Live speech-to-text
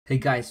Hey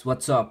guys,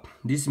 what's up?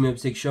 This is me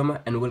Abhishek Sharma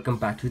and welcome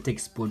back to Tech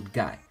Expert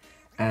Guy.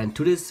 And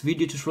today's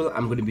video tutorial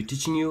I'm going to be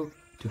teaching you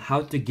to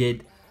how to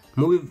get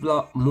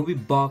movie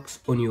box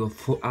on your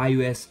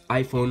iOS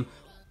iPhone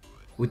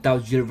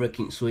without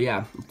jailbreaking. So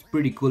yeah, it's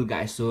pretty cool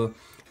guys. So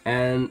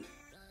and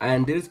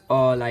there's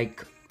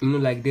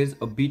there's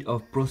a bit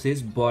of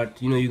process,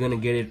 but you're gonna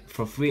get it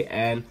for free.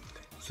 And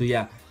so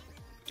yeah,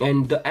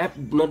 and the app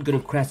not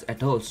gonna crash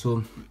at all.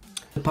 So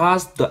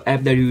past the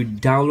app that you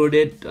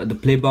downloaded, the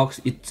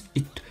PlayBox,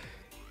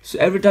 so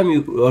every time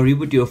you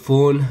reboot your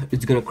phone,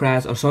 it's gonna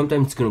crash, or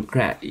sometimes it's gonna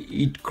crash.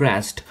 It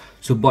crashed.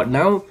 So but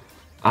now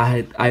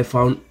I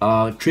found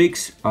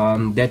tricks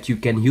that you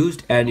can use,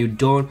 and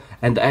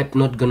the app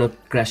not gonna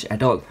crash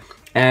at all.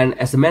 And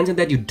as I mentioned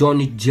that you don't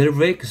need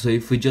jailbreak. So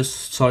if we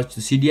just search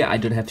the CDI, I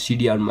don't have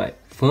CDI on my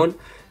phone,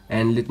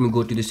 and let me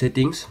go to the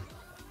settings.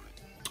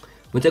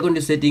 Once I go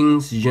into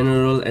settings,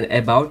 general, and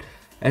about,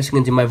 as you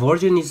can see, my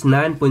version is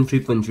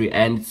 9.3.3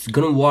 and it's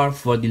gonna work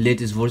for the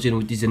latest version,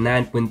 which is a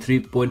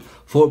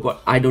 9.3.4,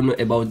 but I don't know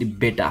about the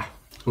beta.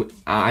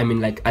 I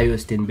mean like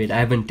iOS 10 beta. I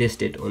haven't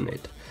tested on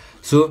it.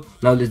 So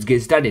now let's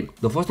get started.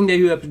 The first thing that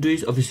you have to do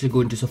is obviously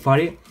go into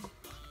Safari,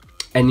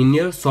 and in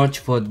here search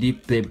for the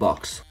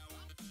PlayBox.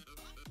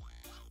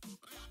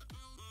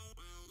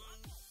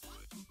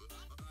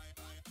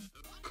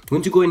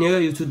 Once you go in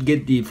here, you should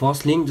get the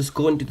first link. Just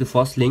go into the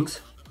first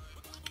links.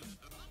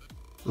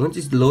 Once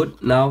it's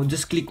load, now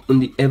just click on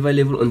the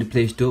available on the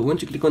Play Store.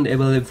 Once you click on the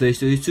available Play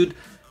Store, you should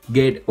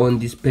get on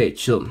this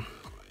page. So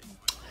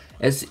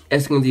as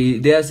you can see,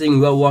 they are saying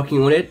we are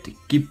working on it,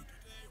 keep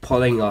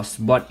following us.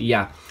 But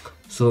yeah,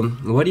 so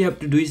what you have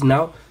to do is,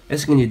 now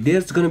as you can see,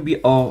 there's gonna be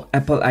a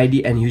Apple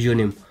ID and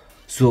username.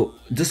 So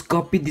just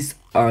copy this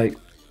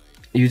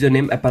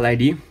username, Apple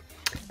ID,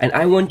 and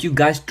I want you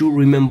guys to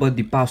remember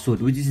the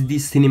password, which is the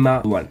cinema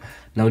one.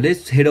 Now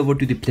let's head over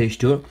to the Play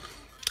Store.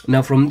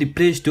 Now from the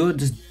Play Store,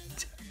 just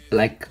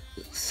like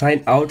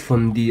sign out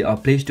from the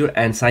Play Store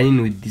and sign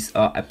in with this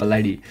Apple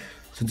ID.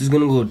 So just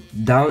gonna go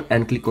down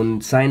and click on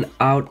sign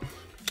out.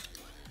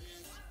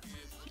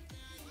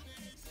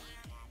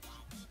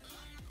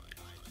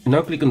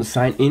 Now click on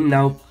sign in.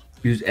 Now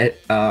use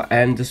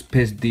and just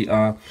paste the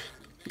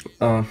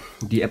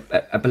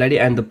Apple ID,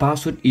 and the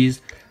password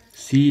is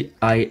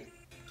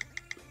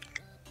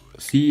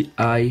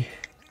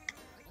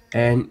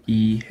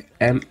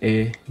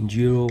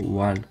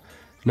CINEMA01.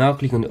 Now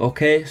click on the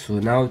OK. So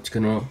now it's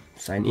gonna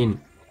sign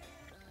in.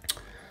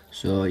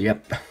 So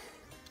yep,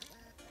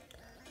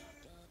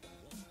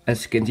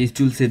 as you can see, it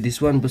will say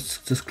this one, but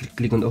just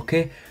click on the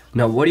OK.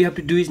 Now what you have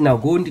to do is, now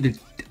go into the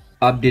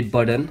update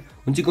button.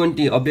 Once you go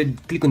into the update,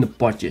 click on the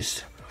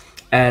purchase,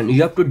 and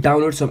you have to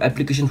download some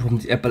application from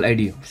the Apple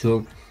ID.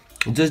 So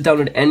just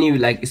download any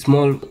like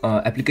small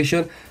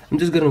application. I'm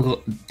just gonna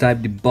go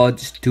type the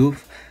Buzz 2,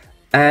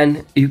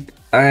 and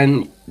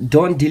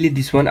don't delete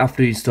this one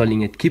after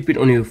installing it. Keep it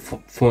on your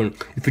phone.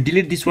 If you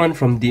delete this one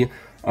from your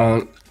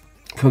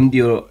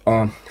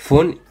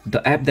phone,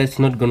 the app, that's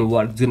not gonna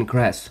work. It's gonna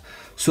crash.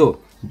 So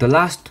the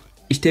last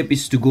step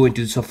is to go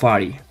into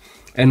Safari,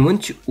 and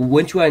once you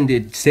are in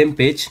the same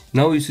page,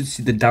 now you should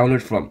see the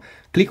download from.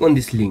 Click on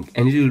this link,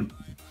 and it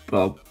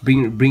will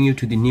bring you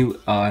to the new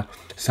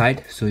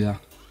site. So yeah.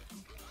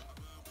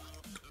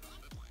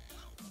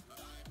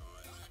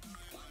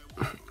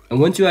 And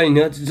once you are in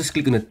here, just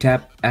click on the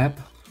tab app.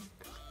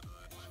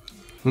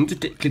 Once you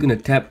click on the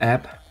tab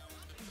app,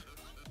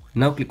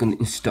 now click on the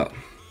install.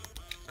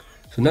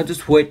 So now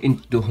just wait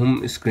into the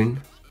home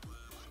screen.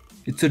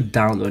 It should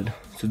download.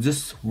 So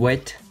just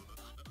wait.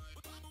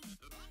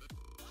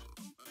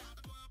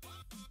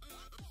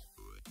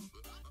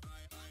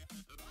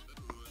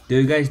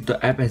 There you guys,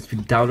 the app has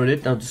been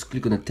downloaded. Now just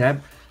click on the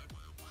tab,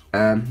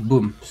 and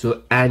boom.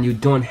 So, and you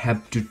don't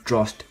have to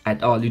trust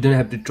at all. You don't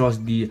have to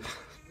trust the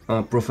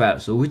profile,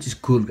 so which is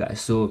cool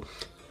guys. So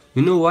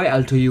you know why?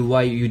 I'll tell you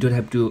why you don't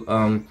have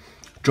to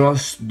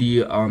trust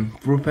the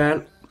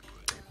profile,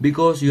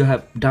 because you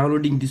have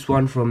downloading this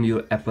one from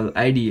your Apple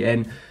ID,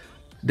 and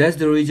that's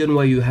the reason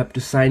why you have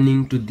to sign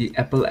in to the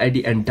Apple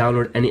ID and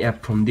download any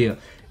app from there.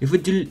 If you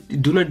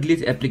do not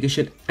delete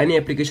any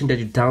application that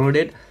you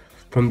downloaded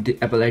from the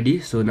Apple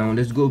ID. So now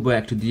let's go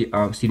back to the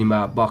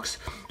cinema box.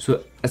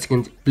 So as you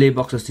can see,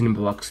 PlayBox or cinema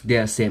box, they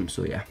are same.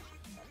 So yeah,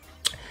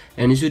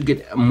 and you should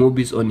get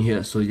movies on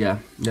here. So yeah,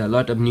 there are a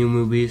lot of new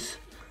movies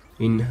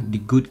in the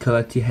good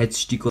quality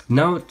HD.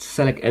 Now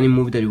select any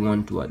movie that you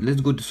want to watch.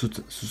 Let's go to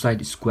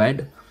Suicide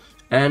Squad,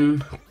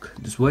 and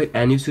just wait,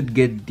 and you should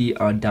get the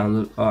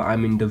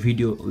download, the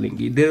video link.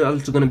 There's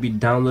also gonna be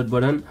download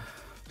button.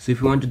 So if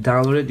you want to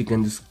download it, you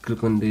can just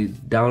click on the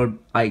download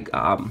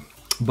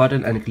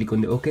button and click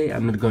on the OK.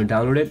 I'm not gonna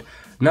download it.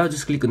 Now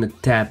just click on the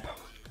tab.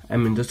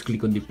 Just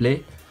click on the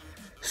play.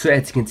 So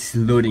as you can see,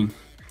 it's loading.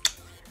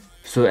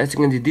 So as you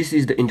can see, this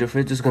is the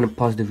interface. Just gonna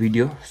pause the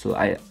video so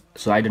I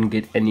don't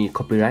get any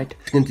copyright.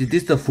 As you can see,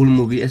 this is the full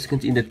movie. As you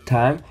can see in the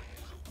time,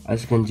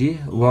 as you can see,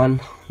 let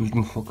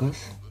me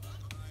focus.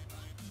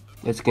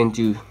 As you can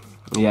see,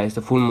 yeah, it's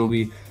the full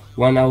movie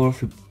 1 hour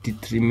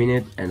 53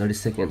 minutes and 30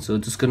 seconds. So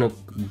just gonna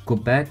go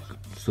back,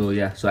 so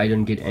yeah, so I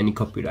don't get any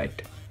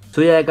copyright. So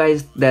yeah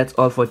guys, that's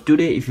all for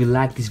today. If you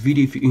like this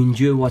video, if you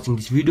enjoy watching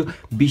this video,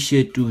 be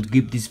sure to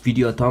give this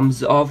video a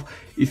thumbs up.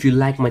 If you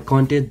like my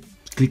content,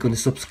 click on the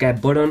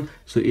subscribe button,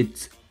 so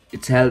it's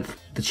helped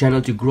the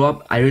channel to grow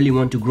up. I really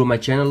want to grow my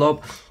channel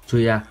up, so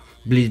yeah,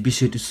 please be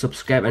sure to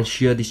subscribe and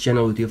share this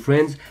channel with your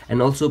friends.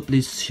 And also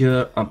please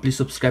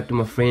subscribe to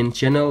my friend's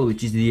channel,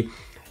 which is the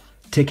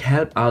Tech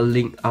Help. I'll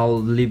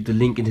leave the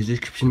link in the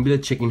description below.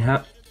 Check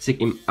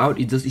him out.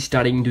 He's just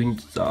starting doing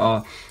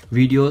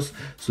videos,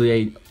 so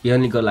yeah, he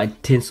only got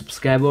like 10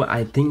 subscribers,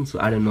 I think, so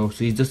I don't know,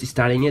 so he's just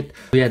starting it.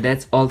 So yeah,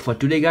 that's all for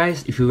today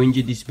guys. If you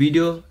enjoyed this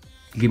video,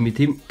 give me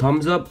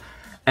thumbs up,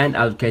 and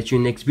I'll catch you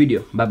in next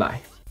video. Bye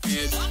bye.